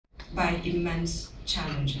by immense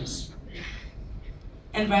challenges.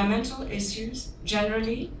 Environmental issues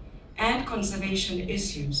generally and conservation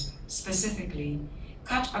issues specifically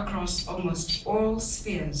cut across almost all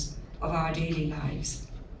spheres of our daily lives.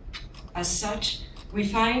 As such, we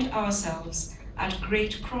find ourselves at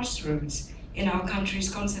great crossroads in our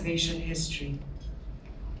country's conservation history.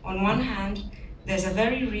 On one hand, there's a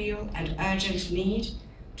very real and urgent need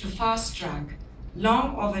to fast-track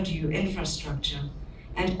long overdue infrastructure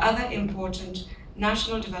and other important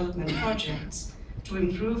national development projects to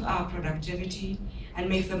improve our productivity and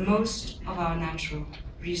make the most of our natural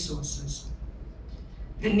resources.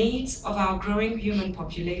 The needs of our growing human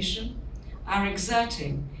population are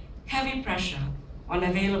exerting heavy pressure on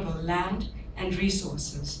available land and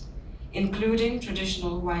resources, including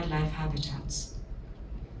traditional wildlife habitats.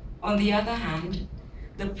 On the other hand,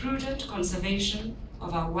 the prudent conservation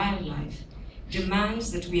of our wildlife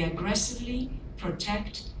demands that we aggressively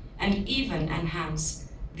protect and even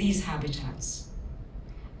enhance these habitats.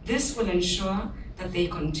 This will ensure that they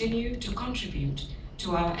continue to contribute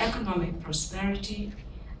to our economic prosperity,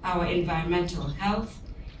 our environmental health,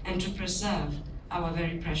 and to preserve our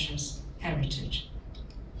very precious heritage.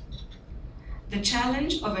 The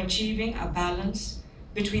challenge of achieving a balance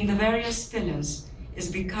between the various pillars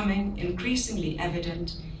is becoming increasingly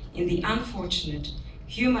evident in the unfortunate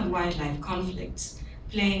human-wildlife conflicts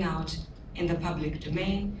playing out in the public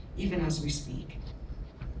domain, even as we speak.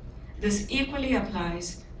 This equally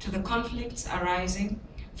applies to the conflicts arising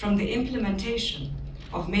from the implementation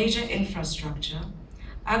of major infrastructure,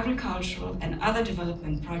 agricultural and other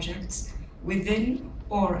development projects within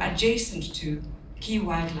or adjacent to key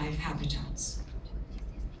wildlife habitats.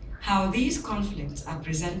 How these conflicts are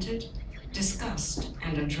presented, discussed,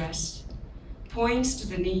 and addressed points to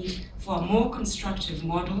the need for a more constructive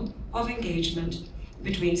model of engagement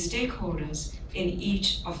between stakeholders in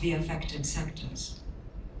each of the affected sectors.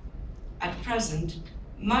 At present,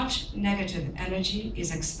 much negative energy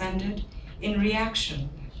is expended in reaction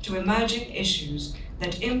to emerging issues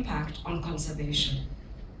that impact on conservation.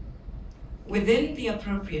 Within the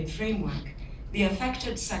appropriate framework, the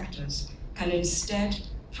affected sectors can instead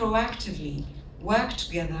proactively work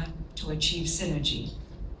together to achieve synergy.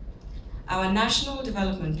 Our national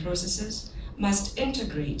development processes must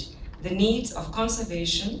integrate the needs of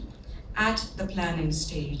conservation at the planning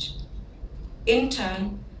stage. In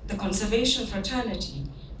turn, the conservation fraternity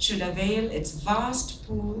should avail its vast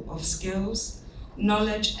pool of skills,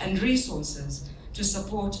 knowledge, and resources to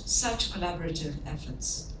support such collaborative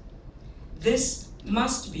efforts. This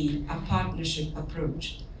must be a partnership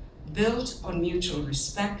approach, built on mutual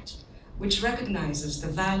respect, which recognizes the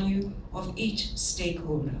value of each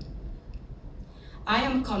stakeholder. I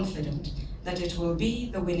am confident that it will be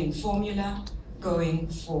the winning formula going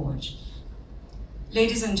forward.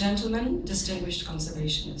 Ladies and gentlemen, distinguished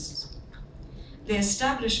conservationists, the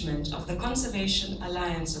establishment of the Conservation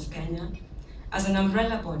Alliance of Kenya as an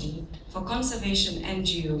umbrella body for conservation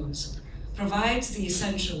NGOs provides the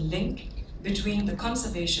essential link between the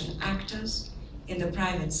conservation actors in the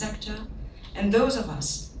private sector and those of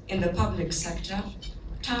us in the public sector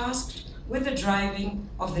tasked with the driving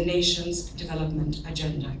of the nation's development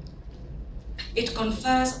agenda. It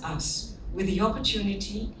confers us with the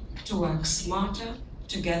opportunity to work smarter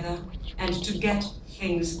together and to get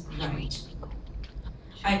things right.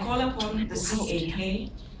 I call upon the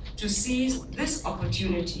CAK to seize this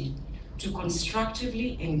opportunity to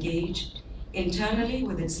constructively engage internally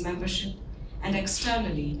with its membership and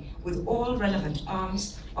externally with all relevant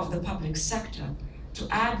arms of the public sector to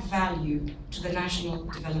add value to the national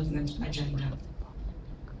development agenda.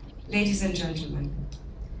 Ladies and gentlemen,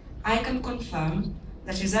 I can confirm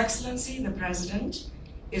that His Excellency the President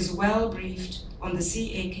is well briefed on the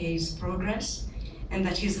CAK's progress and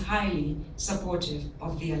that he is highly supportive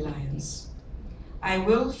of the alliance. I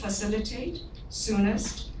will facilitate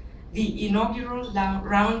soonest the inaugural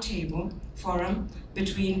roundtable forum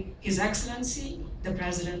between His Excellency the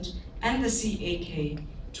President and the CAK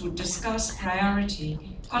to discuss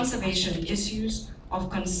priority conservation issues of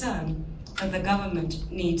concern that the government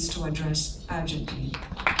needs to address urgently.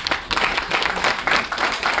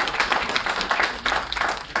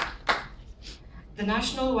 The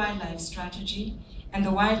National Wildlife Strategy and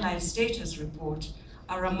the Wildlife Status Report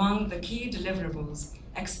are among the key deliverables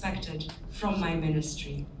expected from my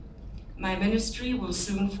ministry. My ministry will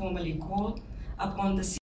soon formally call upon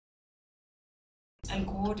the and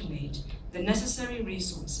coordinate the necessary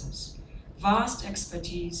resources, vast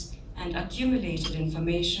expertise, and accumulated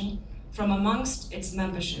information from amongst its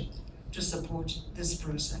membership to support this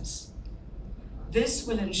process. This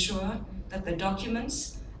will ensure that the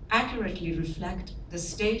documents accurately reflect the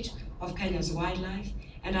state of Kenya's wildlife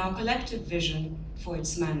and our collective vision for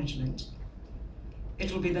its management.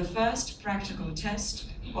 It will be the first practical test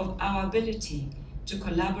of our ability to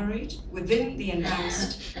collaborate within the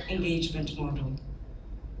enhanced engagement model.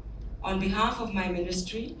 On behalf of my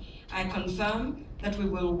ministry, I confirm that we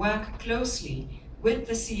will work closely with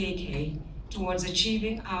the CAK towards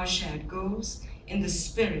achieving our shared goals in the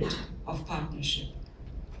spirit of partnership.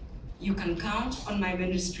 You can count on my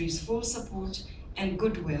ministry's full support and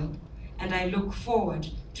goodwill, and I look forward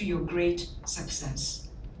to your great success.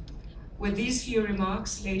 With these few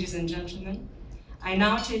remarks, ladies and gentlemen, I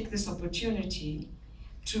now take this opportunity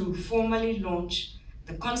to formally launch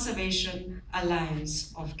the Conservation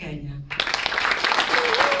Alliance of Kenya.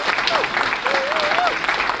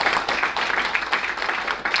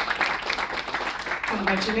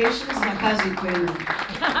 Congratulations na kazi kwenu.